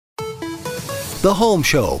The Home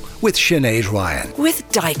Show with Sinead Ryan. With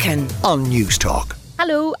Daikin. On Newstalk.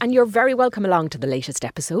 Hello, and you're very welcome along to the latest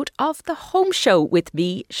episode of The Home Show with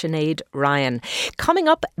me, Sinead Ryan. Coming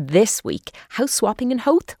up this week, house swapping in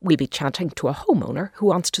Howth. We'll be chatting to a homeowner who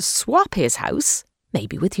wants to swap his house,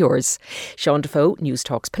 maybe with yours. Sean Defoe,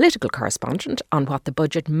 Newstalk's political correspondent, on what the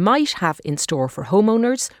budget might have in store for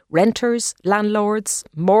homeowners, renters, landlords,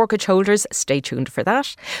 mortgage holders. Stay tuned for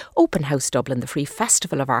that. Open House Dublin, the free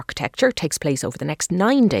festival of architecture, takes place over the next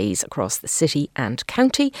 9 days across the city and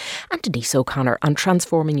county. And Denise O'Connor on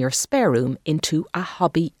transforming your spare room into a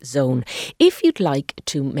hobby zone. If you'd like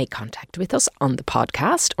to make contact with us on the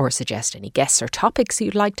podcast or suggest any guests or topics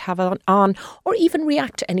you'd like to have on or even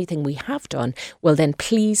react to anything we have done, well then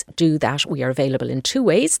please do that. We are available in two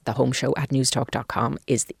ways. thehomeshow@newstalk.com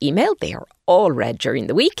is the email. They are all read during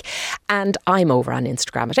the week. And I'm over on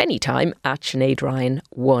Instagram at any time at Sinead Ryan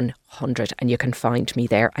 100, and you can find me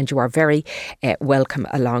there. And you are very welcome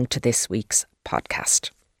along to this week's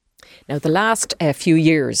podcast. Now, the last few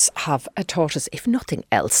years have taught us, if nothing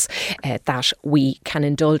else, that we can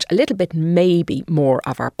indulge a little bit, maybe more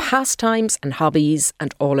of our pastimes and hobbies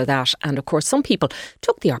and all of that. And of course, some people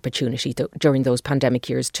took the opportunity during those pandemic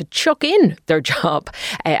years to chuck in their job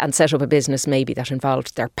and set up a business maybe that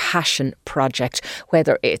involved their passion project,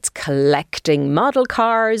 whether it's collecting model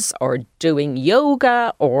cars or doing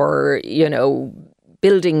yoga or,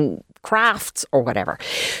 building crafts or whatever.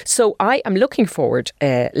 So I am looking forward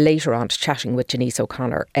later on to chatting with Denise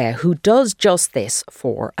O'Connor, who does just this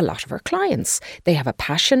for a lot of her clients. They have a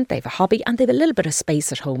passion, they have a hobby, and they have a little bit of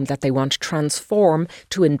space at home that they want to transform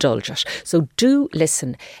to indulge it. So do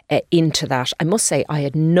listen into that. I must say, I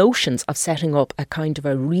had notions of setting up a kind of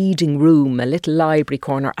a reading room, a little library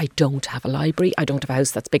corner. I don't have a library. I don't have a house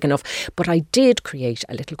that's big enough, but I did create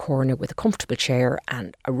a little corner with a comfortable chair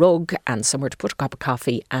and a rug and somewhere to put a cup of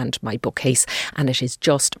coffee and my bookcase, and it is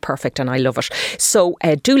just perfect and I love it. So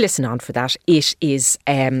do listen on for that. It is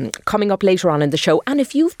coming up later on in the show, and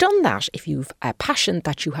if you've done that, if you've a passion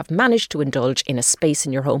that you have managed to indulge in a space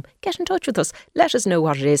in your home, get in touch with us, let us know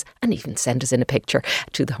what it is, and even send us in a picture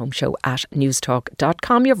to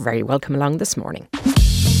thehomeshow@newstalk.com. You're very welcome along this morning.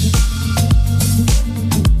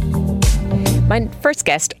 My first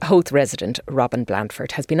guest, Howth resident Robin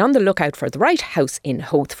Blandford, has been on the lookout for the right house in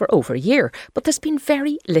Howth for over a year, but there's been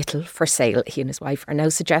very little for sale. He and his wife are now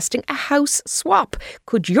suggesting a house swap.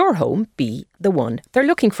 Could your home be the one they're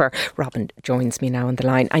looking for? Robin joins me now on the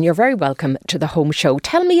line, and you're very welcome to the Home Show.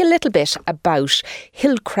 Tell me a little bit about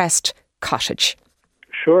Hillcrest Cottage.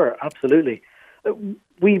 Sure, absolutely.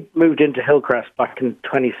 We moved into Hillcrest back in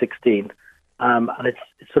 2016, and it's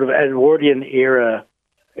sort of Edwardian era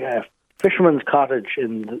fisherman's cottage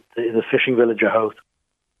in the fishing village of Howth.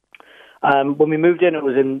 When we moved in, it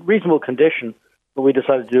was in reasonable condition, but we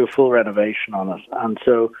decided to do a full renovation on it. And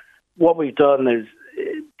so what we've done is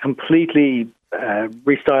completely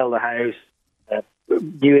restyle the house,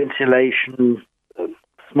 new insulation,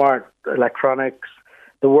 smart electronics.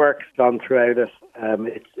 The work's gone throughout it.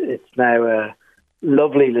 It's now a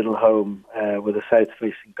lovely little home with a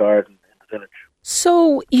south-facing garden in the village.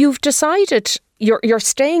 So you've decided you're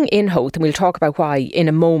staying in Howth, and we'll talk about why in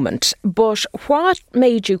a moment. But what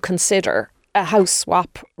made you consider a house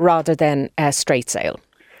swap rather than a straight sale?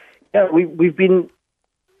 Yeah, we've been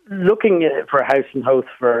looking for a house in Howth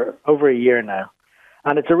for over a year now,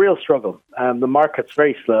 and it's a real struggle. The market's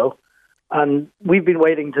very slow, and we've been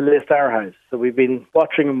waiting to list our house. So we've been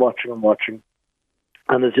watching,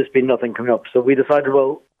 and there's just been nothing coming up. So we decided,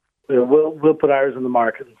 we'll put ours in the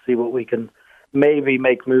market and see what we can maybe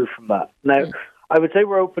make move from that. Now, I would say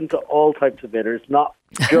we're open to all types of bidders, not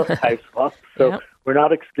just house swaps. So we're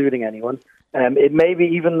not excluding anyone. It may be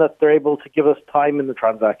even that they're able to give us time in the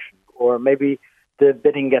transaction, or maybe the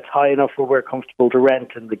bidding gets high enough where we're comfortable to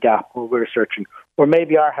rent in the gap where we're searching, or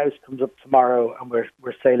maybe our house comes up tomorrow and we're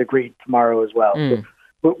sale agreed tomorrow as well. So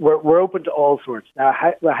we're open to all sorts. Now,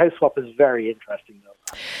 the house swap is very interesting, though.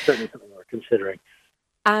 Certainly something we're considering.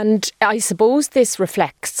 And I suppose this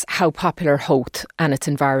reflects how popular Howth and its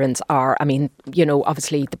environs are. I mean,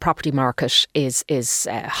 obviously the property market is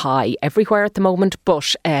high everywhere at the moment,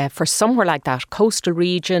 but for somewhere like that, coastal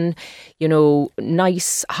region,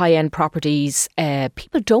 nice high-end properties,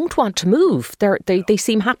 people don't want to move. They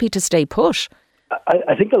seem happy to stay put.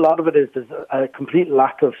 I think a lot of it is there's a complete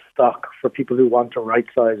lack of stock for people who want to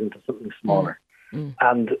right-size into something smaller.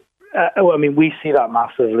 And we see that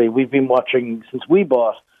massively. We've been watching since we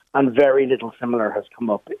bought, and very little similar has come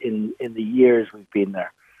up in the years we've been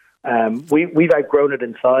there. We've outgrown it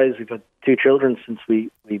in size. We've had 2 children since we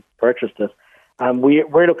purchased it.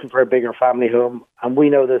 We're looking for a bigger family home, and we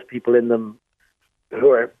know there's people in them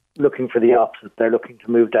who are looking for the opposite. They're looking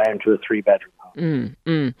to move down to a 3-bedroom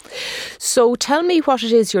home. So tell me what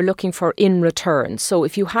it is you're looking for in return. So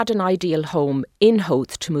if you had an ideal home in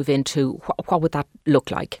Howth to move into, what would that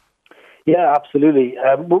look like? Yeah, absolutely.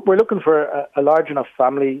 We're looking for a large enough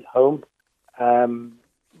family home.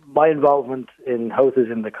 My involvement in Howth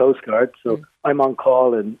is in the Coast Guard, so I'm on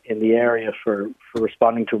call in the area for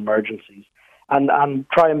responding to emergencies and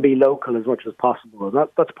try and be local as much as possible. And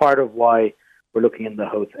that's part of why we're looking in the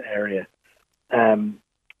Howth area.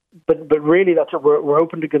 But really, that's what we're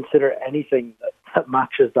open to consider anything that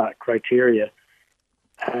matches that criteria.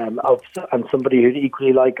 And somebody who'd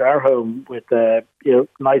equally like our home with a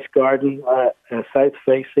nice garden, south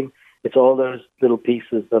facing. It's all those little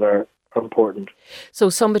pieces that are important. So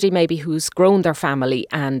somebody maybe who's grown their family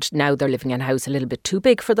and now they're living in a house a little bit too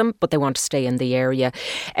big for them, but they want to stay in the area.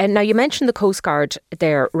 And now you mentioned the Coast Guard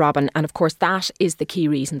there, Robin, and of course that is the key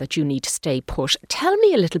reason that you need to stay put. Tell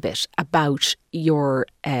me a little bit about your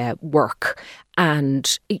work,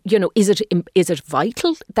 and is it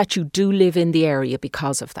vital that you do live in the area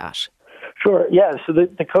because of that? Sure, yeah. So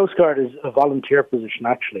the Coast Guard is a volunteer position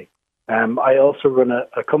actually. I also run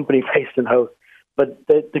a company based in Howth. But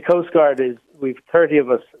the Coast Guard we've 30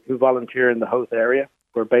 of us who volunteer in the Howth area.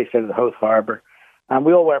 We're based out of the Howth Harbour. And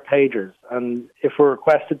we all wear pagers. And if we're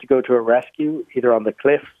requested to go to a rescue, either on the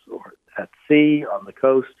cliffs or at sea or on the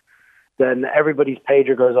coast, then everybody's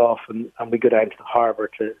pager goes off and we go down to the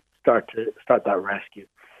harbour to start that rescue.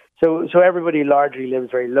 So everybody largely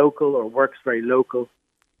lives very local or works very local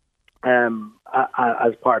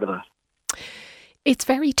as part of that. It's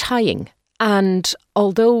very tying. And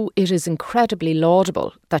although it is incredibly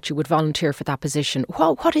laudable that you would volunteer for that position,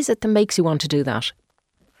 what is it that makes you want to do that?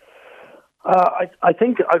 I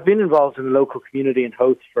think I've been involved in the local community in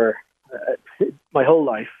Howth for my whole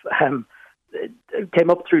life. It came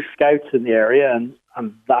up through Scouts in the area,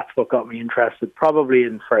 and that's what got me interested, probably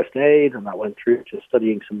in first aid, and that went through to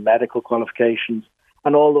studying some medical qualifications,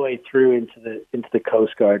 and all the way through into the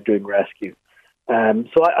Coast Guard doing rescue.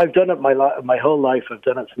 So I've done it my whole life. I've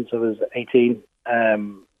done it since I was 18,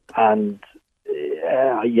 and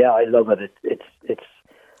I love it. It's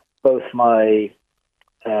both my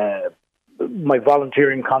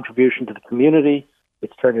volunteering contribution to the community.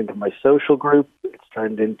 It's turned into my social group. It's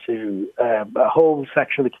turned into a whole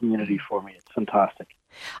section of the community for me. It's fantastic.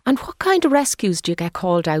 And what kind of rescues do you get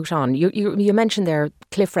called out on? You mentioned there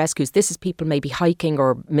cliff rescues. This is people maybe hiking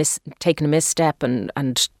or taking a misstep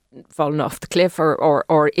and falling off the cliff,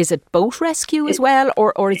 or is it boat rescue as well,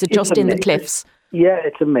 or is it just in the cliffs? Yeah,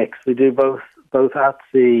 it's a mix. We do both at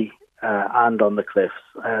sea and on the cliffs.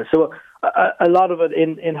 So a lot of it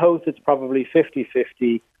in Howth, it's probably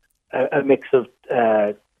 50-50, a mix of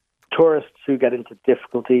tourists who get into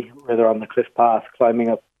difficulty, where they're on the cliff path, climbing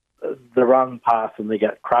up the wrong path, and they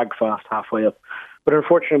get crag fast halfway up. But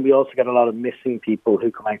unfortunately, we also get a lot of missing people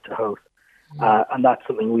who come out to Howth, and that's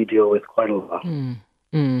something we deal with quite a lot.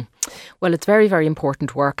 Well, it's very, very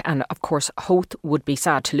important work, and of course Howth would be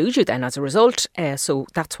sad to lose you then as a result, so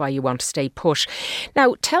that's why you want to stay put.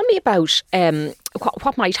 Now tell me about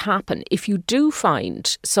what might happen if you do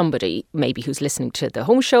find somebody maybe who's listening to the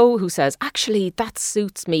home show who says, actually that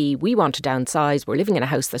suits me, we want to downsize, we're living in a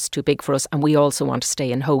house that's too big for us and we also want to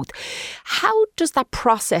stay in Howth. How does that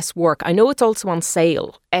process work? I know it's also on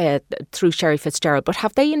sale through Sherry Fitzgerald, but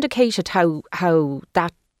have they indicated how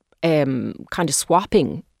that kind of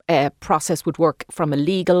swapping process would work from a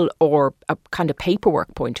legal or a kind of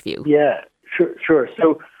paperwork point of view? Yeah, sure.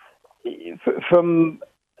 So from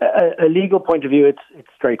a legal point of view, it's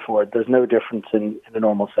straightforward. There's no difference in a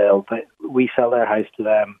normal sale. We sell their house to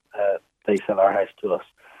them, they sell our house to us.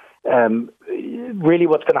 Really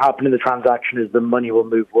what's going to happen in the transaction is the money will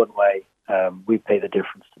move one way. We pay the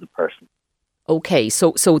difference to the person. Okay,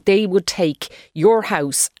 so they would take your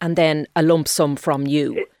house and then a lump sum from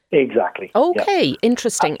you. Exactly. Okay, yeah.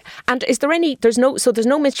 Interesting. And is there there's no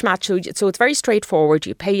mismatch, so it's very straightforward.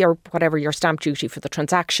 You pay your stamp duty for the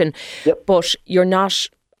transaction, yep. But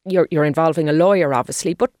you're involving a lawyer,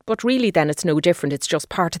 obviously, but really then it's no different. It's just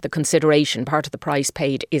part of the consideration, part of the price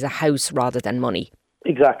paid is a house rather than money.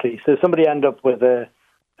 Exactly. So somebody end up with a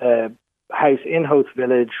house in Howth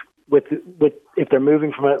Village with if they're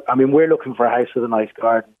moving from it. I mean, we're looking for a house with a nice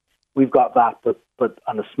garden. We've got that, but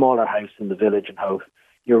on a smaller house in the village in Howth.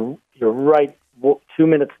 You're right 2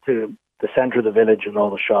 minutes to the centre of the village and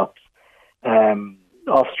all the shops,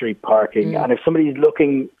 off-street parking. And if somebody's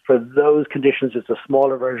looking for those conditions, it's a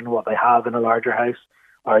smaller version of what they have in a larger house.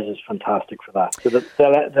 Ours is fantastic for that. So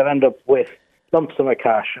they'll end up with lump sum of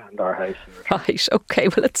cash and our house. Right, okay.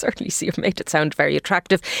 Well, it certainly you've made it sound very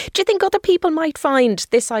attractive. Do you think other people might find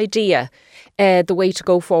this idea the way to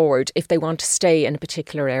go forward if they want to stay in a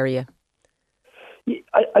particular area?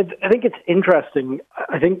 I think it's interesting.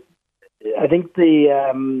 I think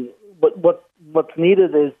the what's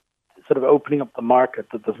needed is sort of opening up the market,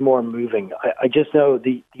 that there's more moving. I just know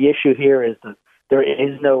the issue here is that there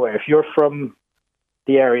is nowhere. If you're from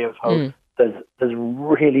the area of Howth, there's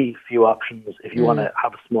really few options if you want to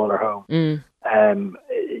have a smaller home.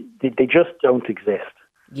 They just don't exist.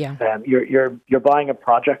 Yeah. You're buying a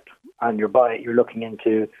project and you're looking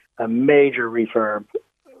into a major refurb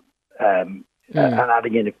and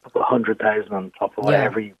adding in a couple of 100,000 on top of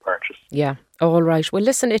whatever you purchase. Yeah. All right. Well,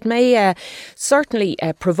 listen, it may certainly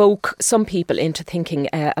provoke some people into thinking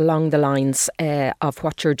along the lines of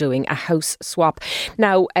what you're doing, a house swap.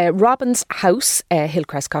 Now, Robin's house,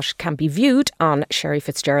 Hillcrest Cottage, can be viewed on Sherry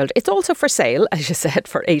Fitzgerald. It's also for sale, as you said,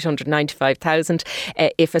 for $895,000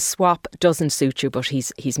 if a swap doesn't suit you, but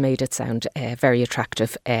he's made it sound very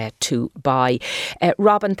attractive to buy.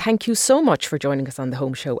 Robin, thank you so much for joining us on the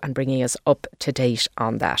Home Show and bringing us up to date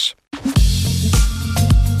on that.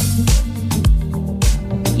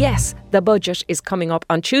 Yes, the budget is coming up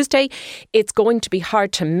on Tuesday. It's going to be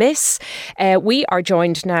hard to miss. We are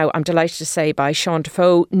joined now, I'm delighted to say, by Sean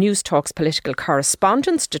Defoe, Newstalk's political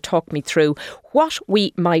correspondent, to talk me through what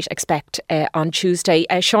we might expect on Tuesday.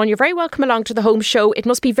 Sean, you're very welcome along to the Home Show. It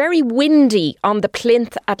must be very windy on the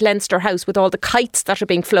plinth at Leinster House with all the kites that are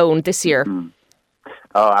being flown this year.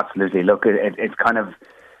 Oh, absolutely. Look, it's kind of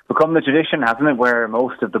become the tradition, hasn't it, where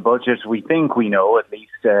most of the budget we think we know at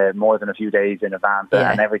least more than a few days in advance,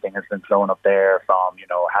 and everything has been flown up there, from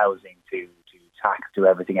housing to tax to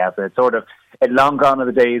everything else. And it's sort of long gone are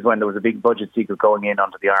the days when there was a big budget secret going in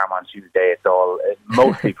onto the arm on Tuesday. It's all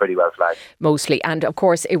mostly pretty well flagged. Mostly. And of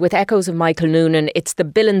course, with echoes of Michael Noonan, it's the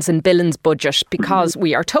Billins and Billins budget, because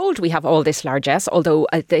we are told we have all this largesse, although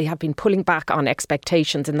they have been pulling back on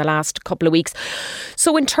expectations in the last couple of weeks.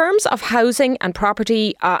 So in terms of housing and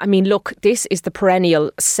property, look, this is the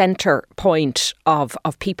perennial centre point of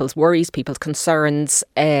people's worries, people's concerns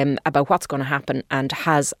about what's going to happen, and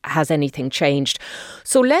has anything changed.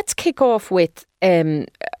 So let's kick off with, I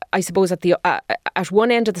suppose, at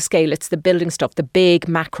one end of the scale, it's the building stuff, the big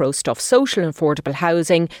macro stuff, social and affordable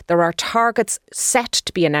housing. There are targets set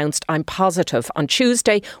to be announced, I'm positive, on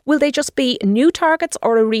Tuesday. Will they just be new targets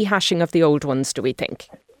or a rehashing of the old ones, do we think?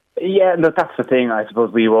 Yeah, look, that's the thing. I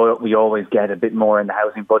suppose we always get a bit more in the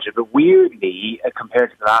housing budget, but weirdly,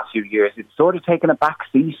 compared to the last few years, it's sort of taken a back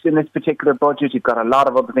seat in this particular budget. You've got a lot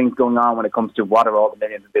of other things going on when it comes to what are all the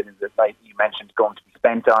millions and billions that, like you mentioned, going to be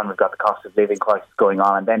spent on. We've got the cost of living crisis going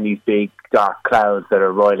on, and then these big dark clouds that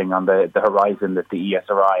are roiling on the horizon that the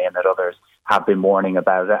ESRI and that others have been warning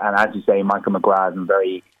about. And as you say, Michael McGrath has been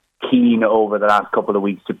very keen over the last couple of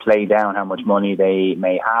weeks to play down how much money they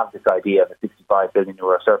may have. This idea of a €65 billion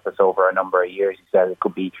surplus over a number of years, he said it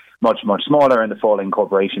could be much, much smaller, and the falling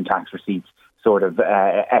corporation tax receipts sort of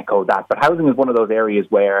echo that. But housing is one of those areas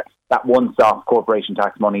where that one-stop corporation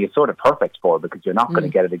tax money is sort of perfect for, because you're not going to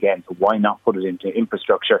get it again. So why not put it into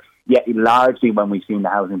infrastructure? Yet largely when we've seen the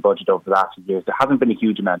housing budget over the last few years, there hasn't been a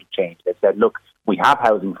huge amount of change. They've said, look, we have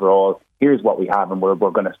housing for all. Here's what we have, and we're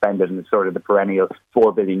going to spend it, and it's sort of the perennial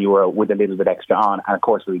 €4 billion with a little bit extra on. And of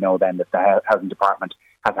course, we know then that the housing department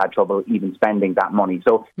has had trouble even spending that money.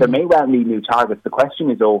 So there may well be new targets. The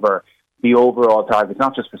question is over the overall targets,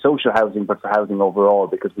 not just for social housing, but for housing overall,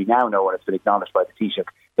 because we now know, and it's been acknowledged by the Taoiseach,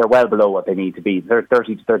 they're well below what they need to be.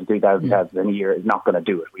 30 to 33,000 houses in a year is not going to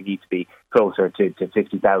do it. We need to be closer to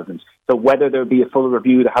 50,000. So whether there be a full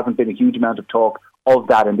review, there hasn't been a huge amount of talk of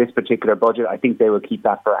that in this particular budget. I think they will keep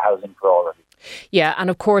that for housing for all of you. Yeah,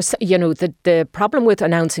 and of course, the problem with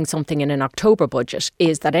announcing something in an October budget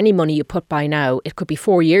is that any money you put by now, it could be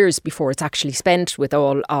 4 years before it's actually spent, with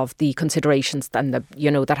all of the considerations and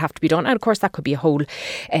that have to be done. And of course, that could be a whole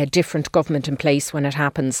different government in place when it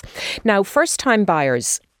happens. Now, first-time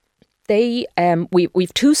buyers,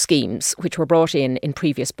 we've two schemes which were brought in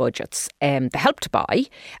previous budgets, the Help to Buy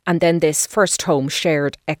and then this First Home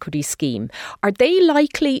Shared Equity Scheme. Are they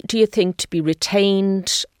likely, do you think, to be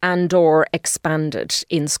retained and or expanded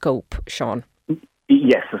in scope, Sean?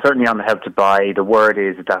 Yes, so certainly on the Help to Buy, the word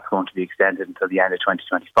is that that's going to be extended until the end of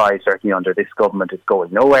 2025. Certainly under this government, it's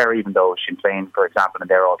going nowhere, even though Sinn Féin, for example, in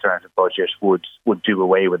their alternative budget would do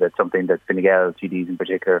away with it, something that Fine Gael TDs in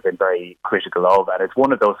particular have been very critical of. And it's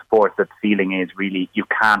one of those supports that the feeling is really you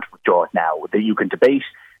can't withdraw it now. That you can debate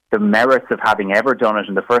the merits of having ever done it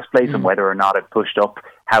in the first place and whether or not it pushed up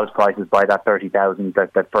house prices by that 30,000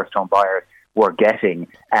 that first home buyers were getting.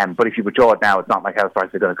 But if you withdraw it now, it's not like house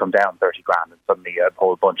prices are going to come down 30 grand and suddenly a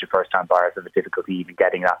whole bunch of first-time buyers have a difficulty even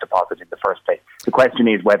getting that deposit in the first place. The question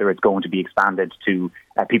is whether it's going to be expanded to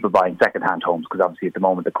people buying second-hand homes, because obviously at the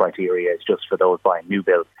moment the criteria is just for those buying new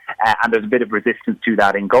builds. And there's a bit of resistance to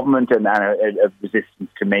that in government, and a resistance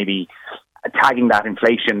to maybe tagging that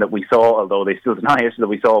inflation that we saw, although they still deny it, that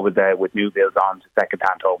we saw with new builds on to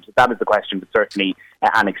second-hand homes. So that is the question, but certainly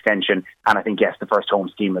an extension. And I think, yes, the first home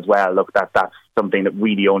scheme as well. Look, that's something that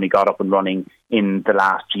really only got up and running in the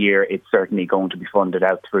last year. It's certainly going to be funded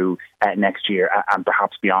out through next year and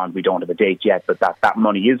perhaps beyond. We don't have a date yet, but that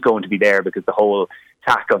money is going to be there, because the whole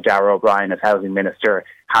tack of Darragh O'Brien as housing minister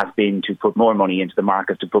has been to put more money into the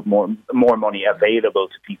market, to put more money available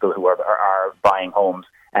to people who are buying homes,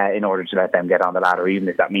 in order to let them get on the ladder, even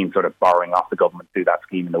if that means sort of borrowing off the government through that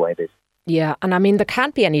scheme in the way it is. Yeah, and I mean, there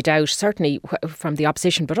can't be any doubt, certainly from the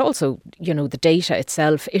opposition, but also, you know, the data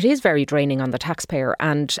itself, it is very draining on the taxpayer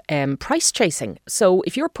and price chasing. So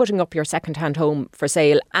if you're putting up your second-hand home for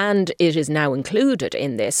sale and it is now included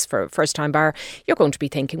in this for a first-time buyer, you're going to be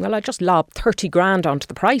thinking, well, I just lob 30 grand onto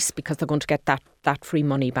the price because they're going to get that free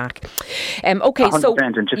money back. Okay, 100%,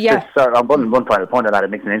 so and one final point on that, it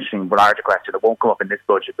makes an interesting larger question that won't come up in this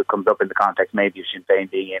budget, but comes up in the context maybe of Sinn Féin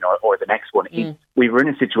being in or the next one. We were in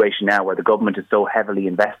a situation now where the government is so heavily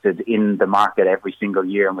invested in the market every single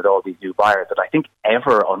year and with all these new buyers that I think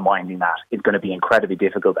ever unwinding that is going to be incredibly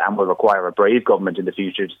difficult and will require a brave government in the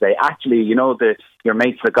future to say, actually, you know, your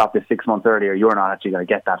mates that got this 6 months earlier, you're not actually going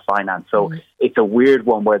to get that finance. So it's a weird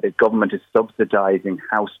one where the government is subsidising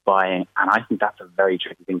house buying, and I think that's a very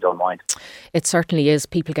tricky thing to unwind. It certainly is.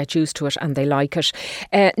 People get used to it and they like it.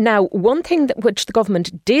 Now, one thing which the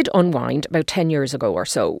government did unwind about 10 years ago or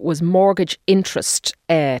so was mortgage interest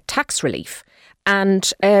tax relief.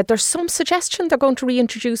 And there's some suggestion they're going to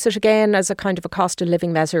reintroduce it again as a kind of a cost of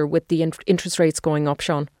living measure with the interest rates going up,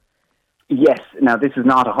 Sean. Yes. Now, this is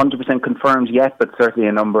not 100% confirmed yet, but certainly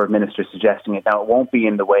a number of ministers suggesting it. Now, it won't be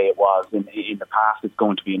in the way it was in the past. It's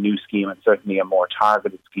going to be a new scheme and certainly a more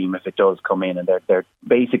targeted scheme if it does come in. And they're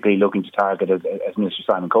basically looking to target, as Minister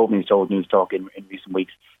Simon Coveney has told Newstalk in recent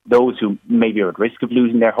weeks, those who maybe are at risk of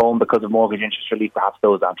losing their home because of mortgage interest relief, perhaps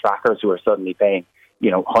those on trackers who are suddenly paying, you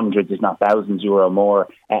know, hundreds, if not thousands euro more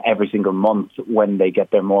every single month when they get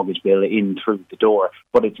their mortgage bill in through the door.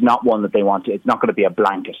 But it's not one that they want to, it's not going to be a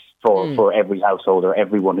blanket for every household or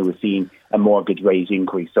everyone who is seeing a mortgage rate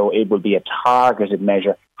increase. So it will be a targeted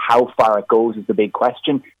measure. How far it goes is the big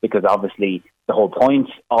question, because obviously the whole point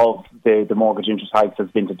of the mortgage interest hikes has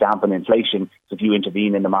been to dampen inflation. So if you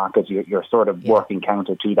intervene in the market, you're sort of working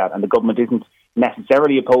counter to that. And the government isn't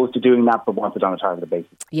necessarily opposed to doing that, but wants it on a targeted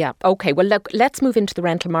basis. Yeah, OK. Well, look, let's move into the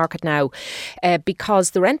rental market now,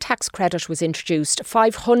 because the rent tax credit was introduced,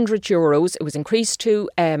 €500. It was increased to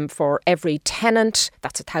for every tenant.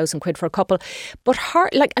 That's £1,000 for a couple. But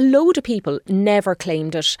like a load of people never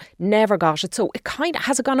claimed it, never got it. So it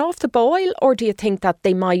has it gone off the boil, or do you think that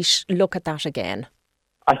they might look at that again?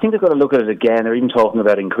 I think they're going to look at it again. They're even talking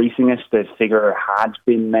about increasing it. The figure had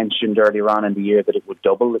been mentioned earlier on in the year that it would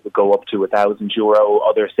double. It would go up to €1,000.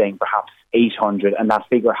 Others saying perhaps 800, and that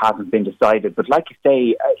figure hasn't been decided. But like you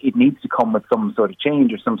say, it needs to come with some sort of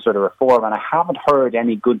change or some sort of reform, and I haven't heard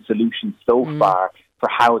any good solutions so far for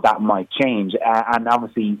how that might change. And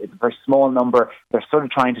obviously, it's a very small number. They're sort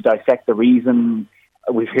of trying to dissect the reason.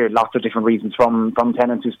 We've heard lots of different reasons from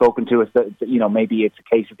tenants who've spoken to us that, you know, maybe it's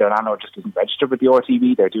a case of their landlord just isn't registered with the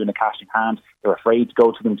RTB. They're doing a cash in hand. They're afraid to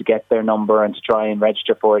go to them to get their number and to try and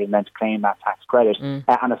register for it and then to claim that tax credit.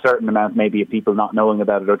 And a certain amount maybe of people not knowing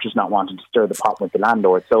about it or just not wanting to stir the pot with the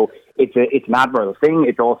landlord. So it's an admirable thing.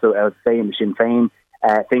 It's also, I would say, in the Sinn Féin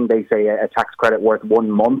thing, they say a tax credit worth 1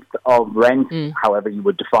 month of rent, however you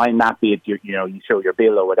would define that, be it you show your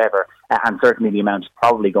bill or whatever, and certainly the amount is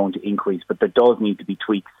probably going to increase, but there does need to be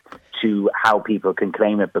tweaks to how people can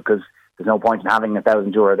claim it, because there's no point in having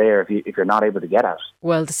 €1,000 there if you're not able to get out.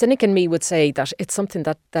 Well, the cynic in me would say that it's something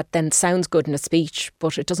that then sounds good in a speech,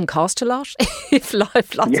 but it doesn't cost a lot. if lots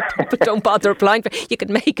of people don't bother applying for it, you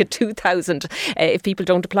could make it 2,000. If people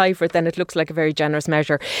don't apply for it, then it looks like a very generous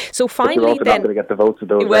measure. So finally, but you're also not going to get the votes of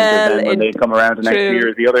those renters when they come around the next year.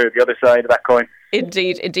 Is the other side of that coin.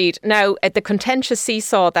 Indeed. Now, the contentious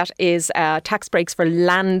seesaw that is tax breaks for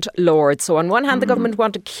landlords. So on one hand, the government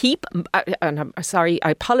want to keep, and I'm sorry,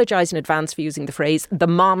 I apologise in advance for using the phrase, the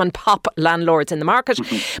mom and pop landlords in the market.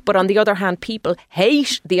 But on the other hand, people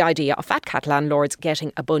hate the idea of fat cat landlords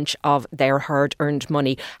getting a bunch of their hard-earned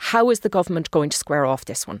money. How is the government going to square off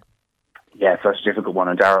this one? Yeah, it's such a difficult one,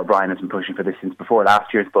 and Darragh O'Brien has been pushing for this since before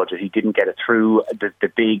last year's budget. He didn't get it through.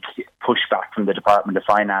 The big pushback from the Department of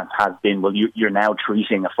Finance has been, well, you're now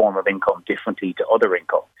treating a form of income differently to other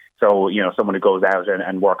income. So, someone who goes out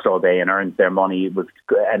and works all day and earns their money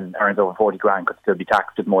and earns over 40 grand could still be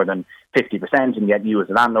taxed at more than 50%, and yet you as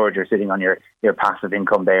a landlord, you're sitting on your passive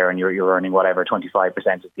income there and you're earning whatever 25%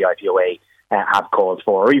 as the IPOA have called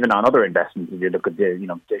for, or even on other investments if you look at the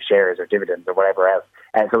shares or dividends or whatever else.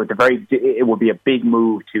 So it would be a big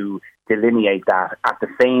move to delineate that. At the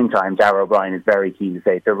same time, Darragh O'Brien is very keen to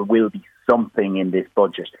say there will be something in this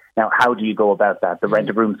budget. Now, how do you go about that? The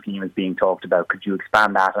rent-a-room scheme is being talked about. Could you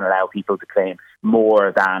expand that and allow people to claim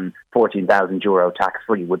more than €14,000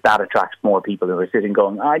 tax-free? Would that attract more people who are sitting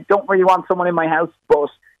going, I don't really want someone in my house, but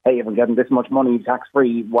hey, if I'm getting this much money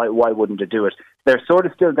tax-free, why wouldn't it do it? They're sort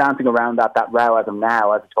of still dancing around that row as of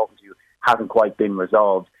now, as I'm talking to you, hasn't quite been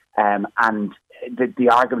resolved. And the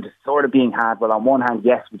argument is sort of being had, well, on one hand,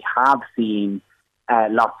 yes, we have seen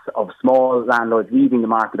lots of small landlords leaving the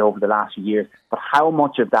market over the last few years, but how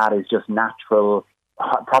much of that is just natural?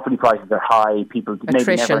 Property prices are high, people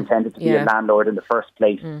maybe never intended to be a landlord in the first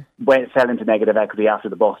place, fell into negative equity after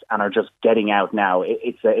the bust and are just getting out now.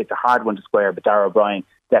 It's a hard one to square, but Darragh O'Brien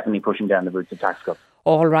definitely pushing down the routes of tax cuts.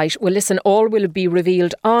 All right. Well, listen, all will be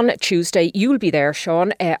revealed on Tuesday. You'll be there,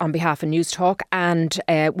 Sean, on behalf of Newstalk, and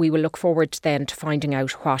we will look forward then to finding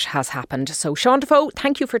out what has happened. So, Sean Defoe,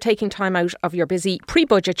 thank you for taking time out of your busy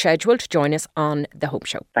pre-budget schedule to join us on The Home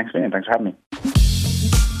Show. Thanks, Liam. Thanks for having me.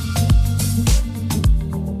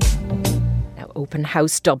 Open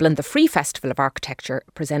House Dublin, the free festival of architecture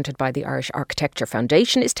presented by the Irish Architecture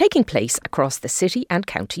Foundation, is taking place across the city and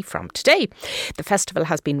county from today. The festival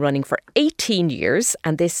has been running for 18 years,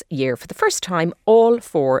 and this year, for the first time, all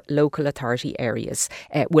 4 local authority areas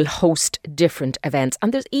will host different events,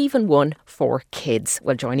 and there's even one for kids.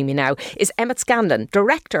 Well, joining me now is Emmett Scanlon,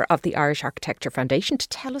 Director of the Irish Architecture Foundation, to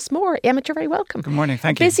tell us more. Emmett, you're very welcome. Good morning,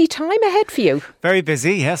 thank you. Busy time ahead for you. Very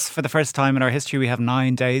busy, yes. For the first time in our history, we have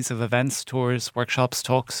 9 days of events, tours, workshops,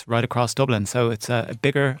 talks right across Dublin. So it's a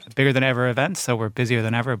bigger than ever event. So we're busier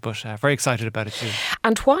than ever, but very excited about it too.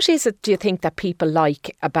 And what is it, do you think, that people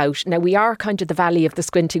like about, now we are kind of the valley of the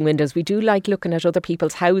squinting windows. We do like looking at other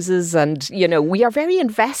people's houses, and, we are very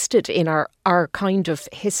invested in our kind of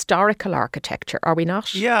historical architecture, are we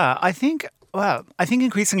not? Yeah, I think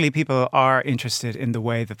increasingly people are interested in the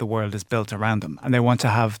way that the world is built around them, and they want to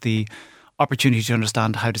have the opportunity to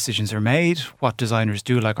understand how decisions are made, what designers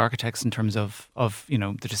do, like architects, in terms of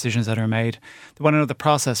the decisions that are made. They want to know the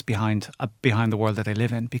process behind the world that they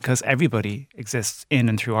live in, because everybody exists in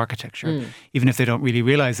and through architecture, even if they don't really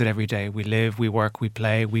realise it every day. We live, we work, we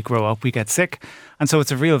play, we grow up, we get sick, and so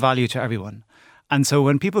it's a real value to everyone. And so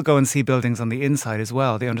when people go and see buildings on the inside as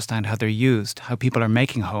well, they understand how they're used, how people are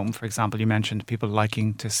making home. For example, you mentioned people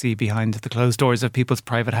liking to see behind the closed doors of people's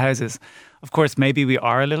private houses. Of course, maybe we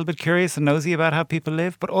are a little bit curious and nosy about how people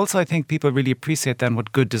live, but also I think people really appreciate then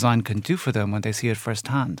what good design can do for them when they see it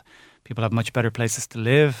firsthand. People have much better places to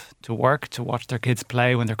live, to work, to watch their kids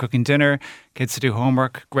play when they're cooking dinner, kids to do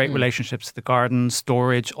homework, great relationships to the garden,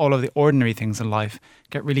 storage, all of the ordinary things in life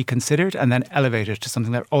get really considered and then elevated to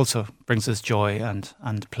something that also brings us joy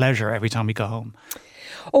and pleasure every time we go home.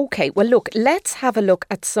 OK, well, look, let's have a look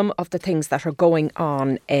at some of the things that are going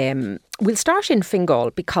on. We'll start in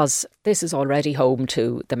Fingal, because this is already home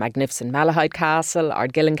to the magnificent Malahide Castle,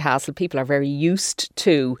 Ardgillan Castle. People are very used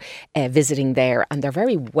to visiting there, and they're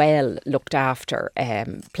very well looked after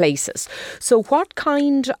places. So what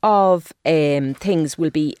kind of things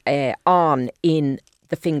will be on in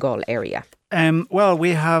the Fingal area? Well, we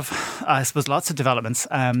have, I suppose, lots of developments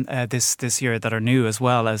this year that are new, as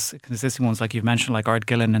well as existing ones, like you've mentioned, like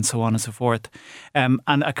Ardgillan and so on and so forth. And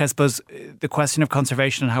I suppose the question of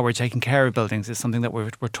conservation and how we're taking care of buildings is something that we're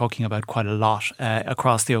talking about quite a lot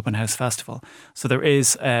across the Open House Festival. So there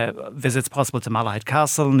is visits possible to Malahide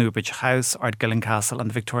Castle, Newbridge House, Ardgillan Castle and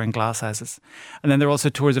the Victorian Glasshouses. And then there are also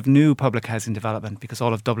tours of new public housing development, because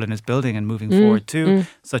all of Dublin is building and moving forward too,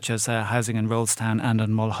 such as housing in Rollstown and in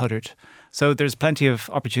Mulhuddard. So there's plenty of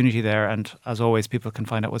opportunity there, and as always, people can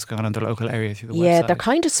find out what's going on in their local area through the website. Yeah, they're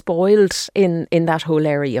kind of spoiled in that whole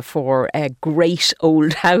area for great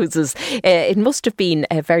old houses. It must have been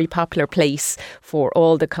a very popular place for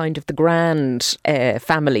all the kind of the grand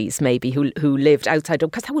families, maybe, who lived outside,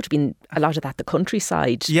 because that would have been a lot of that the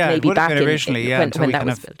countryside. Yeah, maybe it would have been originally, when we that kind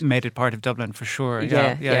was of built. Made it part of Dublin for sure.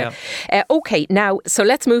 Yeah. OK, now, so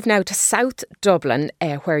let's move now to South Dublin,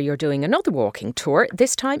 where you're doing another walking tour,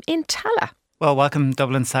 this time in Tala. Well, welcome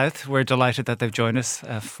Dublin South. We're delighted that they've joined us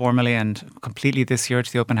formally and completely this year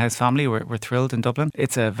to the Open House family. We're thrilled in Dublin.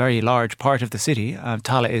 It's a very large part of the city.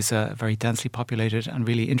 Tallaght is a very densely populated and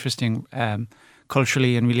really interesting,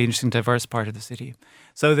 culturally and really interesting, diverse part of the city.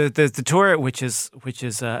 So the tour, which is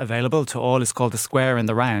available to all, is called The Square and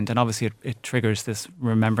the Round, and obviously it triggers this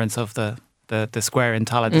remembrance of the square in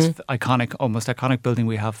Tallaght, this almost iconic building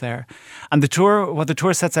we have there. And what the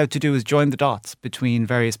tour sets out to do is join the dots between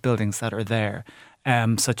various buildings that are there,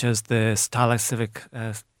 such as the Tallaght Civic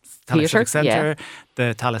Centre,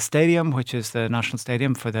 the Tallaght Stadium, which is the national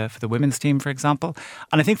stadium for the women's team, for example.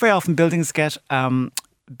 And I think very often buildings get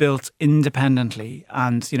built independently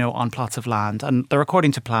and, on plots of land. And they're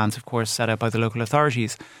according to plans, of course, set out by the local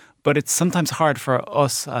authorities. But it's sometimes hard for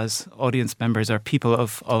us as audience members or people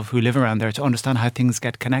of who live around there to understand how things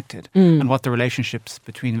get connected and what the relationships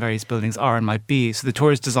between various buildings are and might be. So the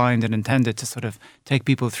tour is designed and intended to sort of take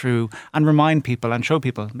people through and remind people and show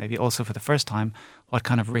people, maybe also for the first time, what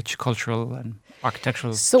kind of rich cultural and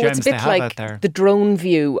architectural gems they have out there. So it's a bit like the drone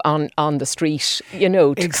view on the street,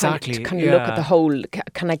 to exactly, kind of look at the whole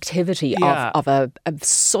connectivity of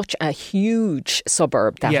such a huge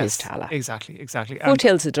suburb that is Tallaght. Exactly.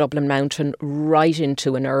 Foothills of Dublin Mountain, right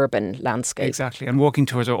into an urban landscape. Exactly, and walking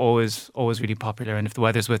tours are always really popular. And if the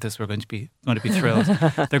weather's with us, we're going to be thrilled.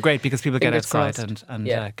 They're great because people get outside and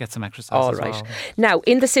get some exercise. All as right. well. Now,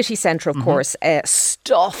 in the city centre, of course,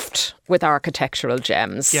 stuffed with architectural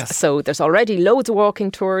gems. Yes. So there's already loads of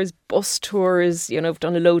walking tours, bus tours. I've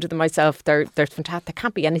done a load of them myself. They're fantastic. There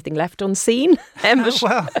can't be anything left unseen.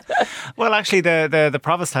 Well, actually, the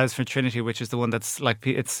Provost House for Trinity, which is the one that's like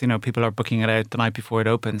people are booking it out the night before it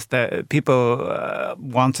opens. People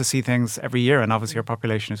want to see things every year, and obviously our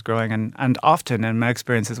population is growing, and often, in my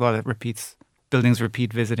experience as well, buildings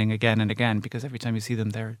repeat visiting again and again because every time you see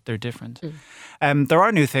them, they're different. There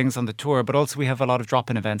are new things on the tour, but also we have a lot of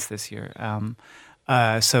drop-in events this year.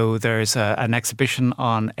 So there's an exhibition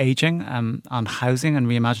on ageing, on housing and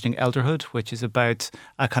reimagining elderhood, which is about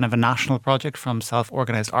a kind of a national project from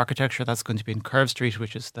self-organised architecture. That's going to be in Curve Street,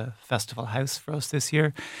 which is the festival house for us this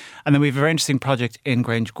year. And then we have a very interesting project in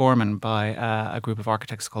Grange Gorman by a group of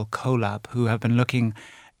architects called CoLab, who have been looking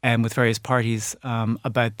with various parties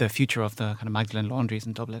about the future of the kind of Magdalen laundries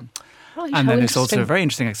in Dublin. Right, and then there's also a very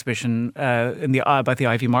interesting exhibition about the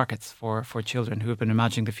Ivy markets for children who have been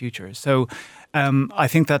imagining the future. So I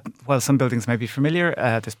think that while some buildings may be familiar,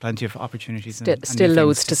 there's plenty of opportunities. Still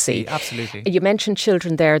loads to see. Absolutely. You mentioned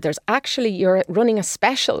children there. You're running a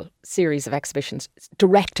special series of exhibitions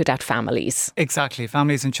directed at families. Exactly.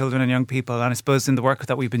 Families and children and young people. And I suppose in the work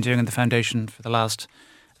that we've been doing in the foundation for the last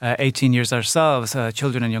 18 years ourselves,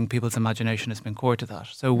 children and young people's imagination has been core to that.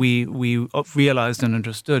 So we realised and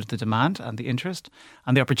understood the demand and the interest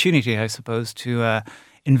and the opportunity, I suppose, to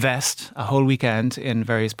invest a whole weekend in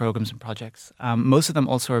various programmes and projects. Most of them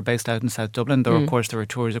also are based out in South Dublin, though of course there are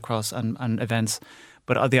tours across and events.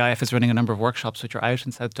 But the IF is running a number of workshops which are out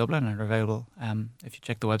in South Dublin and are available. If you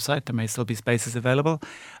check the website, there may still be spaces available.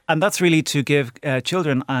 And that's really to give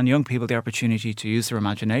children and young people the opportunity to use their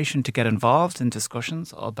imagination, to get involved in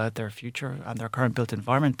discussions about their future and their current built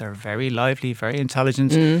environment. They're very lively, very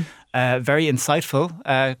intelligent, very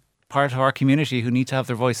insightful part of our community who need to have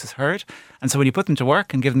their voices heard. And so when you put them to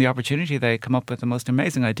work and give them the opportunity, they come up with the most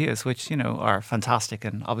amazing ideas, which, are fantastic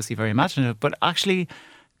and obviously very imaginative, but actually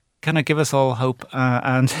kind of give us all hope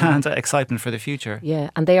and excitement for the future.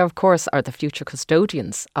 Yeah, and they, of course, are the future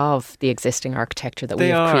custodians of the existing architecture that we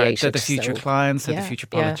have created. They're the future clients, they're the future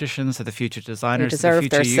politicians, they're the future designers, they're the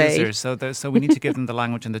future users. So we need to give them the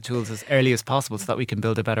language and the tools as early as possible so that we can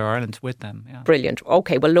build a better Ireland with them. Yeah. Brilliant.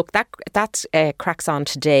 Okay, well, look, that cracks on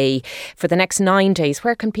today. For the next 9 days,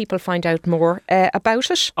 where can people find out more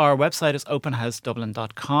about it? Our website is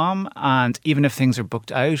openhousedublin.com, and even if things are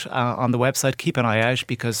booked out on the website, keep an eye out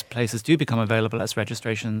because places do become available as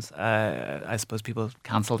registrations. I suppose people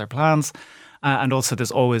cancel their plans. And also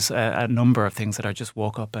there's always a number of things that are just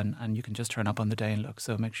walk up and you can just turn up on the day and look.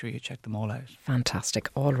 So make sure you check them all out. Fantastic.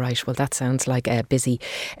 All right. Well, that sounds like a busy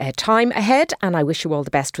time ahead. And I wish you all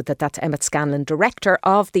the best with it. That's Emmett Scanlon, Director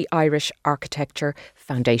of the Irish Architecture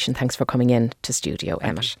Foundation. Thanks for coming in to studio,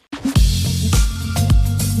 Emmett.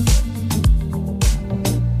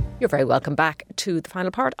 You're very welcome back to the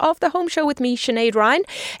final part of the Home Show with me, Sinead Ryan.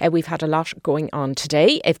 We've had a lot going on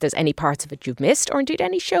today. If there's any parts of it you've missed or indeed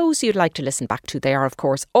any shows you'd like to listen back to, they are, of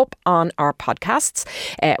course, up on our podcasts,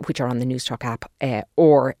 which are on the Newstalk app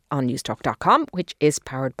or on newstalk.com, which is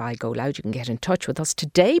powered by Go Loud. You can get in touch with us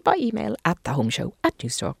today by email at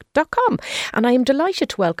thehomeshow@newstalk.com. And I am delighted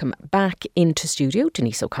to welcome back into studio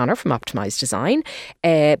Denise O'Connor from Optimise Design,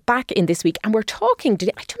 back in this week. And we're talking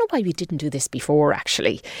today, I don't know why we didn't do this before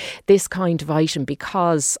actually, this kind of item,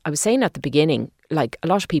 because I was saying at the beginning, like a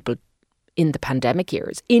lot of people in the pandemic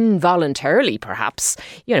years, involuntarily perhaps,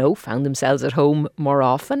 found themselves at home more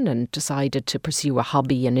often and decided to pursue a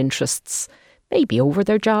hobby and interests maybe over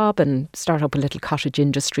their job and start up a little cottage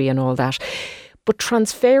industry and all that. But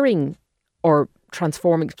transferring or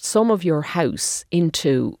transforming some of your house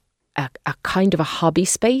into a kind of a hobby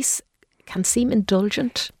space can seem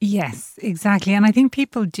indulgent. Yes, exactly. And I think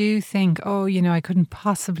people do think, I couldn't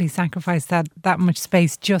possibly sacrifice that much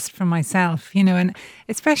space just for myself, and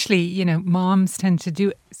especially, moms tend to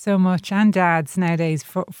do so much, and dads nowadays,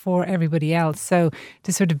 for everybody else. So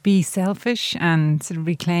to sort of be selfish and sort of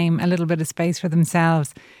reclaim a little bit of space for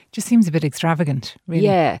themselves just seems a bit extravagant, really.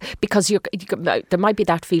 Yeah, because there might be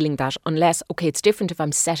that feeling that unless, it's different if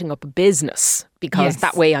I'm setting up a business, because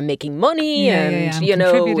that way I'm making money and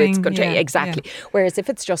it's good. Exactly. Yeah. Whereas if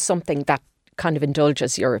it's just something that kind of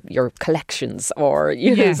indulges your collections or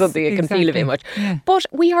something, it can feel a bit much. Yeah. But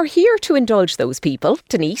we are here to indulge those people,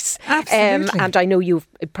 Denise. Absolutely. And I know you've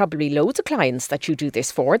probably loads of clients that you do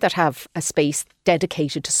this for that have a space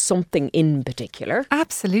dedicated to something in particular.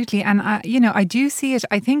 Absolutely. And I do see it.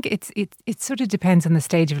 I think it sort of depends on the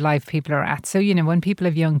stage of life people are at. So, when people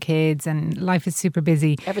have young kids and life is super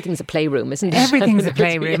busy. Everything's a playroom, isn't it? Everything's a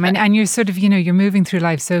playroom. Yeah. And you're sort of, you're moving through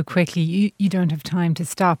life so quickly, you don't have time to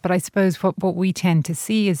stop. But I suppose what we tend to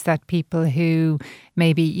see is that people who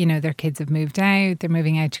maybe, their kids have moved out, they're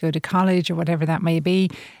moving out to go to college or whatever that may be,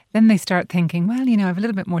 then they start thinking, well, I have a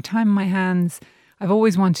little bit more time in my hands. I've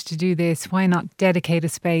always wanted to do this. Why not dedicate a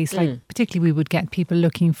space? Like particularly we would get people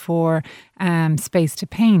looking for space to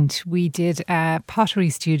paint. We did a pottery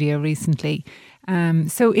studio recently.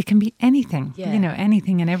 So it can be anything,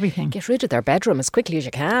 anything and everything. Get rid of their bedroom as quickly as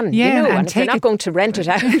you can, and and if you're not going to rent it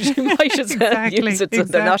out, you might as well use it so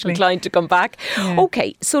they're not inclined to come back. Yeah.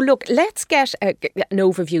 Okay, so look, let's get an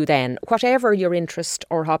overview then. Whatever your interest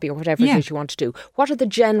or hobby or whatever it is you want to do, what are the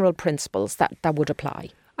general principles that would apply?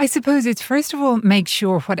 I suppose it's first of all, make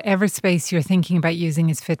sure whatever space you're thinking about using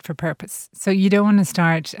is fit for purpose. So you don't want to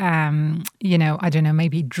start, I don't know,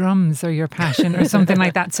 maybe drums or your passion or something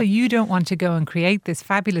like that. So you don't want to go and create this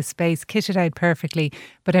fabulous space, kit it out perfectly,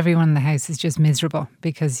 but everyone in the house is just miserable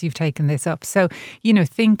because you've taken this up. So,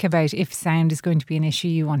 think about if sound is going to be an issue,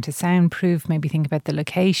 you want to soundproof, maybe think about the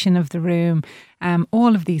location of the room.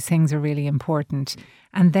 All of these things are really important.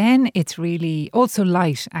 And then it's really also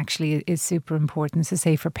light actually is super important. So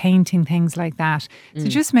say for painting, things like that. So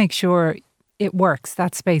just make sure it works.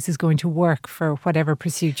 That space is going to work for whatever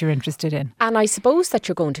pursuit you're interested in. And I suppose that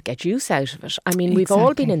you're going to get use out of it. I mean, we've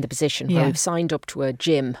all been in the position where we've signed up to a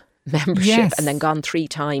gym membership and then gone 3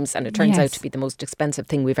 times and it turns out to be the most expensive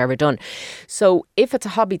thing we've ever done. So if it's a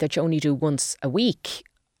hobby that you only do once a week,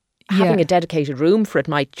 having a dedicated room for it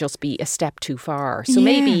might just be a step too far. So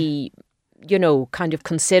maybe, kind of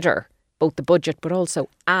consider both the budget, but also,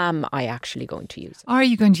 am I actually going to use it? Are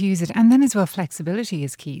you going to use it? And then as well, flexibility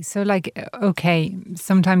is key. So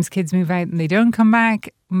sometimes kids move out and they don't come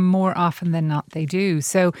back. More often than not, they do.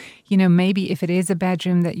 So, maybe if it is a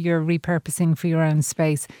bedroom that you're repurposing for your own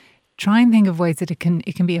space, try and think of ways that it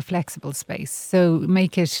can be a flexible space. So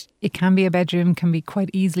make it can be a bedroom, can be quite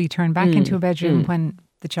easily turned back into a bedroom when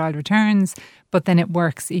the child returns, but then it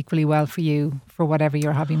works equally well for you for whatever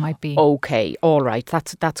your hobby might be. Okay, all right,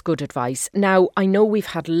 that's good advice. Now, I know we've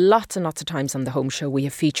had lots and lots of times on the Home Show we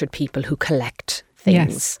have featured people who collect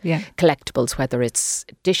things, collectibles, whether it's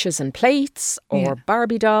dishes and plates or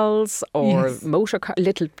Barbie dolls or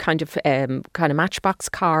little kind of matchbox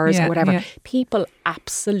cars or whatever. Yeah. People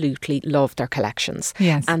absolutely love their collections.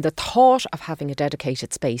 Yes. And the thought of having a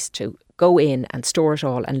dedicated space to go in and store it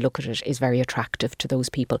all and look at it is very attractive to those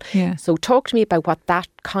people. Yeah. So talk to me about what that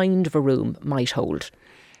kind of a room might hold.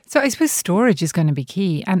 So I suppose storage is going to be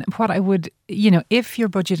key. And what I would, if your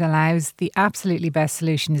budget allows, the absolutely best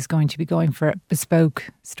solution is going to be going for a bespoke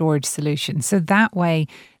storage solution. So that way,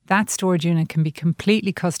 that storage unit can be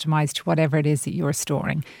completely customised to whatever it is that you're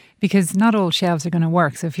storing. Because not all shelves are going to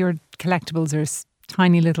work. So if your collectibles are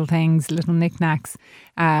tiny little things, little knickknacks,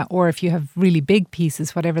 or if you have really big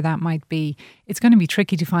pieces, whatever that might be, it's going to be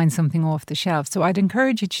tricky to find something off the shelf. So I'd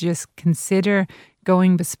encourage you to just consider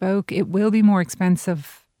going bespoke. It will be more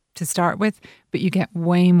expensive to start with, but you get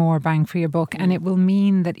way more bang for your buck. And it will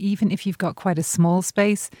mean that even if you've got quite a small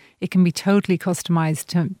space, it can be totally customised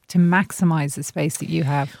to maximise the space that you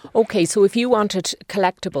have. Okay, so if you wanted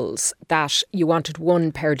collectibles that you wanted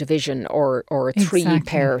one per division or a three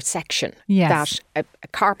per section, that a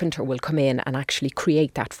carpenter will come in and actually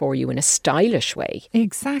create that for you in a stylish way.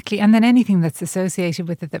 Exactly. And then anything that's associated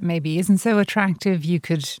with it that maybe isn't so attractive, you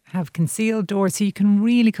could have concealed doors, so you can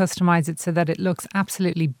really customise it so that it looks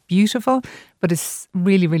absolutely beautiful, but it's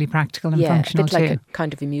really, really practical and functional too. A bit like a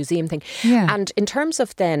kind of a museum thing. Yeah. And in terms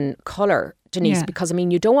of then colour, Denise, because I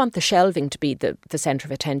mean, you don't want the shelving to be the centre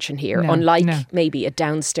of attention here, unlike maybe a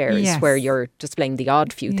downstairs where you're displaying the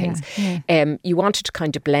odd few things. You want it to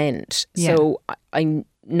kind of blend. So I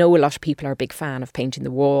know a lot of people are a big fan of painting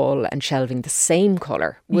the wall and shelving the same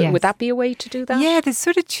colour. Would that be a way to do that? Yeah, there's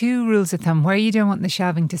sort of two rules of thumb. Where you don't want the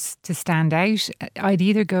shelving to stand out, I'd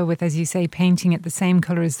either go with, as you say, painting it the same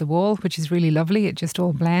colour as the wall, which is really lovely, it just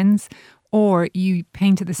all blends, or you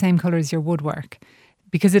paint it the same colour as your woodwork,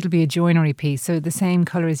 because it'll be a joinery piece. So the same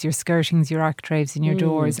colour as your skirtings, your architraves and your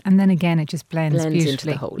doors. And then again, it just blends beautifully. Into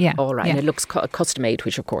the whole. Yeah. All right. Yeah. And it looks custom made,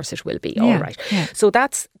 which of course it will be. All right. Yeah. So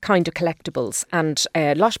that's kind of collectibles. And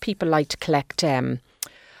a lot of people like to collect...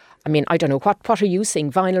 I mean, I don't know, what are you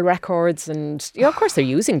seeing? Vinyl records and... of course they're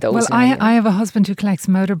using those. Well, I have a husband who collects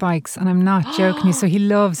motorbikes, and I'm not joking you. So he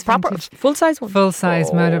loves proper vintage, full-size ones?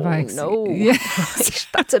 Full-size motorbikes. No. Yeah. Right.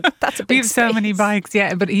 That's a big We have so space. many bikes,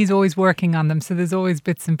 but he's always working on them. So there's always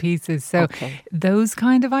bits and pieces. So those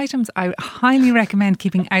kind of items, I highly recommend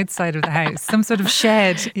keeping outside of the house. Some sort of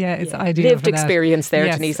shed. Yeah, it's ideal Lived for that. experience there,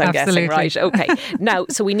 Yes, Denise, I'm absolutely. guessing. Right, okay. Now,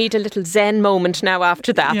 so we need a little Zen moment now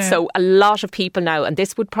after that. Yeah. So a lot of people now, and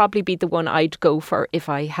this would probably be the one I'd go for if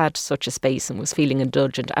I had such a space and was feeling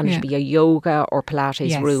indulgent, and it'd be a yoga or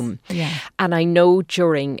Pilates room. Yeah. And I know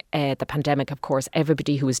during the pandemic, of course,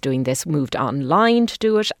 everybody who was doing this moved online to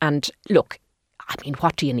do it. And look, I mean,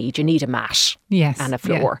 what do you need? You need a mat and a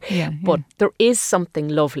floor. But there is something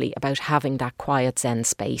lovely about having that quiet Zen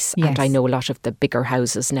space. Yes. And I know a lot of the bigger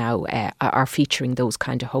houses now are featuring those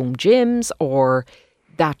kind of home gyms or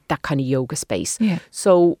that kind of yoga space. Yeah.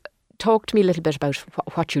 So talk to me a little bit about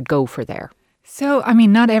what you'd go for there. So, I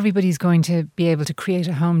mean, not everybody's going to be able to create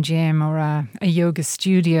a home gym or a yoga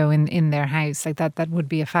studio in their house. Like that would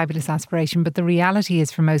be a fabulous aspiration. But the reality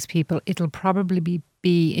is, for most people, it'll probably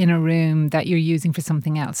be in a room that you're using for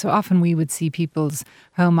something else. So often we would see people's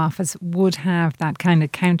home office would have that kind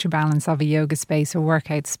of counterbalance of a yoga space or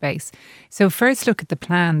workout space. So first look at the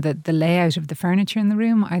plan, the layout of the furniture in the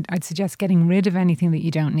room. I'd suggest getting rid of anything that you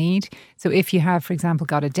don't need. So if you have, for example,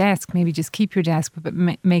 got a desk, maybe just keep your desk, but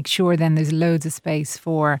make sure then there's loads of space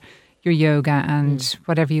for your yoga and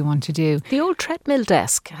whatever you want to do. The old treadmill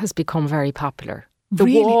desk has become very popular. The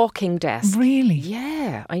Really? walking desk. Really?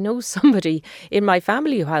 Yeah. I know somebody in my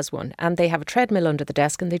family who has one, and they have a treadmill under the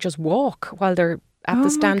desk and they just walk while they're at the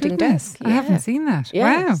standing desk. I haven't seen that.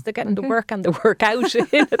 Yeah, Wow. they're getting the work and the workout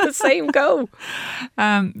in at the same go.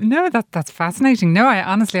 No, that's fascinating. No, I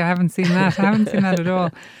haven't seen that. I haven't seen that at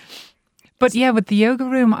all. But yeah, with the yoga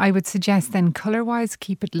room, I would suggest then colour-wise,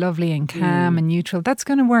 keep it lovely and calm and neutral. That's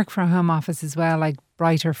going to work for a home office as well. Like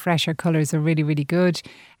brighter, fresher colours are really, really good.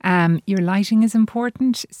 Your lighting is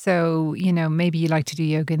important. So, maybe you like to do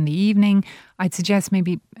yoga in the evening. I'd suggest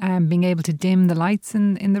maybe being able to dim the lights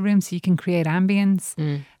in the room so you can create ambience.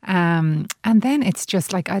 And then it's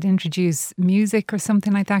just like I'd introduce music or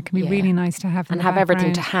something like that. Can be really nice to have in and the have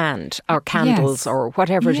everything background. to hand, or candles or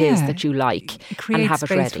whatever it is that you like, Create and have it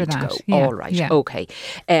space ready for to that. go. Yeah. All right, Yeah. okay.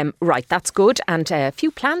 Right, that's good. And a few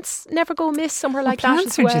plants never go amiss somewhere like that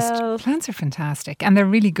as well. Plants are fantastic, and they're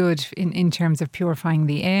really good in terms of purifying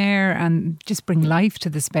the air and just bring life to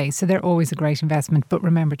the space. So they're always a great investment, but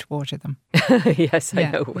remember to water them. Yes,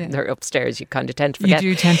 I know. When they're upstairs, you kind of tend to You forget.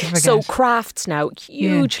 do tend to forget. So crafts now,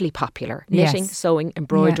 hugely popular. Knitting, sewing,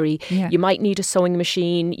 embroidery. Yeah. You might need a sewing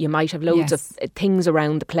machine. You might have loads of things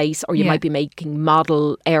around the place, or you might be making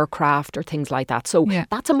model aircraft or things like that. So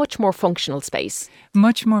that's a much more functional space.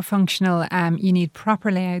 Much more functional. You need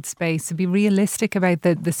proper layout space. So be realistic about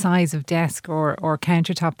the size of desk or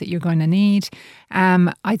countertop that you're going to need.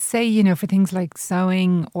 I'd say, for things like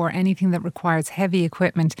sewing or anything that requires heavy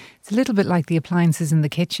equipment, it's a little bit like the appliances in the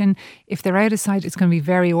kitchen. If they're out of sight, it's going to be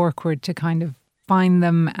very awkward to kind of find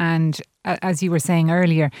them and as you were saying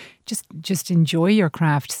earlier, just enjoy your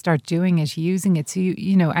craft, start doing it, using it. So,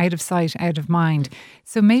 you know, out of sight, out of mind.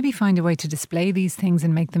 So maybe find a way to display these things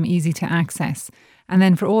and make them easy to access. And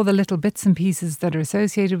then for all the little bits and pieces that are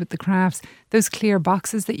associated with the crafts, those clear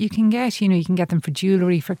boxes that you can get, you know, you can get them for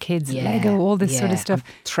jewellery, for kids, Lego, all this sort of stuff.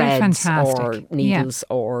 Threads fantastic. or needles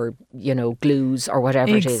or, you know, glues or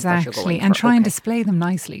whatever it is that you're going for. And try and display them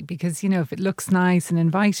nicely, because, you know, if it looks nice and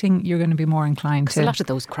inviting, you're going to be more inclined to. Because a lot of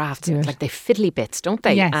those crafts, like they fiddly bits, don't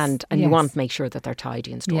they? Yes, and you want to make sure that they're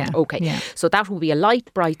tidy and stored. Yeah. So that will be a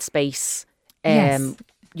light, bright space.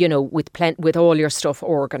 You know, with all your stuff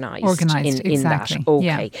organised in that.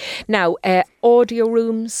 Okay. Now, audio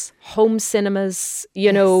rooms, home cinemas,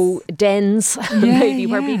 you know, dens, maybe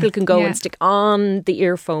where people can go and stick on the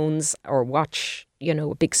earphones or watch, you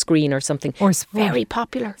know, a big screen or something. Or very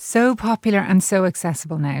popular. So popular and so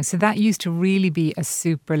accessible now. So that used to really be a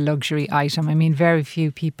super luxury item. I mean, very few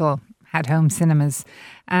people had home cinemas.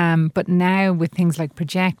 But now with things like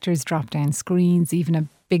projectors, drop-down screens, even a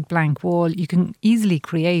big blank wall, you can easily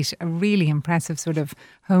create a really impressive sort of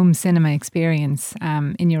home cinema experience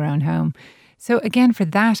in your own home. So again, for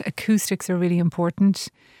that, acoustics are really important.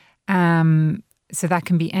 So that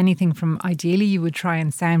can be anything from, ideally, you would try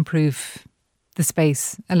and soundproof the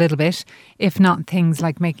space a little bit. If not, things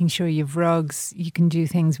like making sure you have rugs. You can do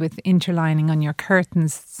things with interlining on your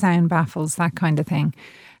curtains, sound baffles, that kind of thing.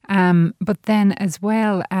 But then as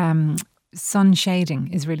well, sun shading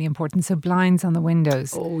is really important. So blinds on the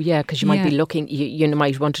windows. Oh yeah, because you might be looking, you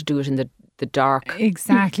might want to do it in the dark.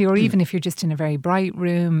 Exactly. Or even if you're just in a very bright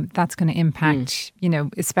room, that's going to impact, you know,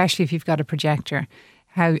 especially if you've got a projector,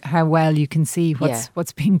 how well you can see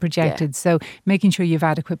what's being projected. So making sure you have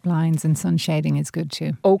adequate blinds and sun shading is good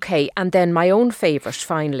too. Okay. And then my own favourite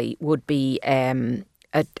finally would be a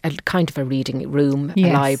kind of a reading room,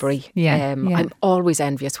 a library. I'm always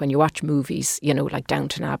envious when you watch movies, you know, like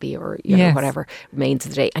Downton Abbey or you know, whatever remains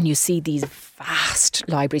of the day, and you see these vast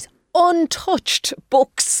libraries, untouched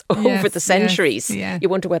books over the centuries. You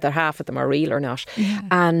wonder whether half of them are real or not.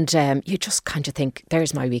 And you just kind of think,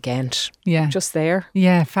 there's my weekend. Just there.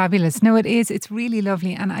 Yeah, fabulous. No, it is. It's really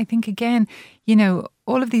lovely. And I think, again, you know,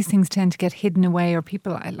 all of these things tend to get hidden away, or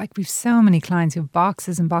people, like we've so many clients who have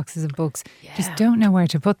boxes and boxes of books, just don't know where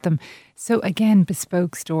to put them. So again,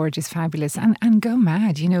 bespoke storage is fabulous, and go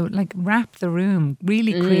mad, you know, like wrap the room,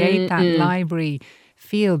 really create that library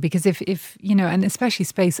feel, because if you know, and especially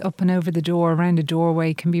space up and over the door, around a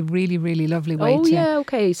doorway, can be really, really lovely way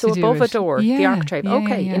so above a door, the archetype.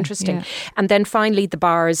 Interesting. And then finally the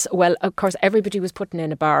bars. Well, of course, everybody was putting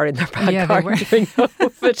in a bar in their back garden during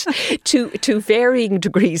COVID to varying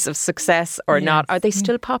degrees of success or not. Are they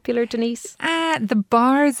still popular, Denise? The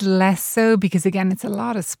bars less so, because again, it's a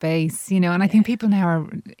lot of space, you know, and I think people now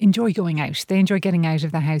enjoy going out. They enjoy getting out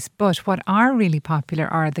of the house. But what are really popular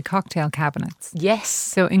are the cocktail cabinets. Yes.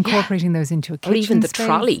 So incorporating those into a kitchen or even the space.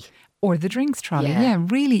 trolley. Or the drinks trolley. Yeah,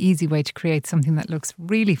 really easy way to create something that looks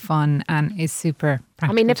really fun and is super practical.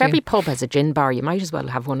 I mean, if every pub has a gin bar, you might as well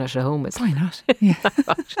have one at home. Why not? Yeah.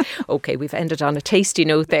 Okay, we've ended on a tasty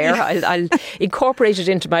note there. I'll incorporate it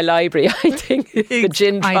into my library, I think. The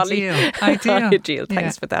gin trolley. Ideal.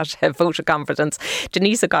 Thanks for that vote of confidence.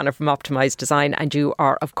 Denise O'Connor from Optimise Design, and you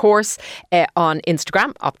are, of course, on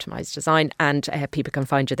Instagram, Optimise Design, and people can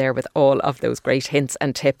find you there with all of those great hints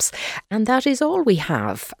and tips. And that is all we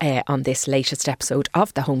have on this latest episode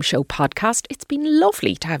of the Home Show podcast. It's been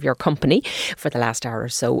lovely to have your company for the last hour or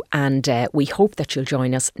so, and we hope that you'll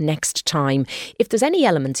join us next time. If there's any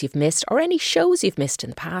elements you've missed or any shows you've missed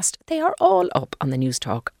in the past, they are all up on the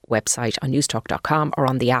Newstalk website, on newstalk.com, or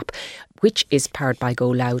on the app, which is powered by Go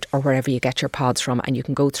Loud, or wherever you get your pods from, and you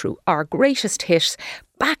can go through our greatest hit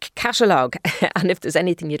back catalogue. And if there's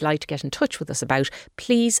anything you'd like to get in touch with us about,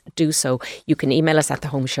 please do so. You can email us at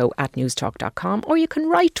thehomeshow@newstalk.com, or you can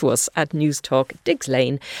write to us at Newstalk, Diggs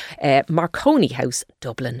Lane, Marconi House,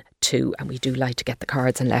 Dublin 2. And we do like to get the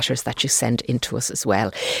cards and letters that you send in to us as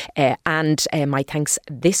well. And my thanks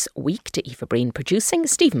this week to Aoife Breen producing.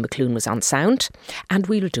 Stephen McClune was on sound, and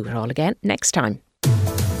we'll do it all again next time.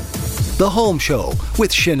 The Home Show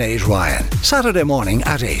with Sinead Ryan. Saturday morning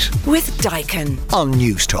at 8. With Daikin. On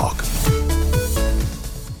Newstalk.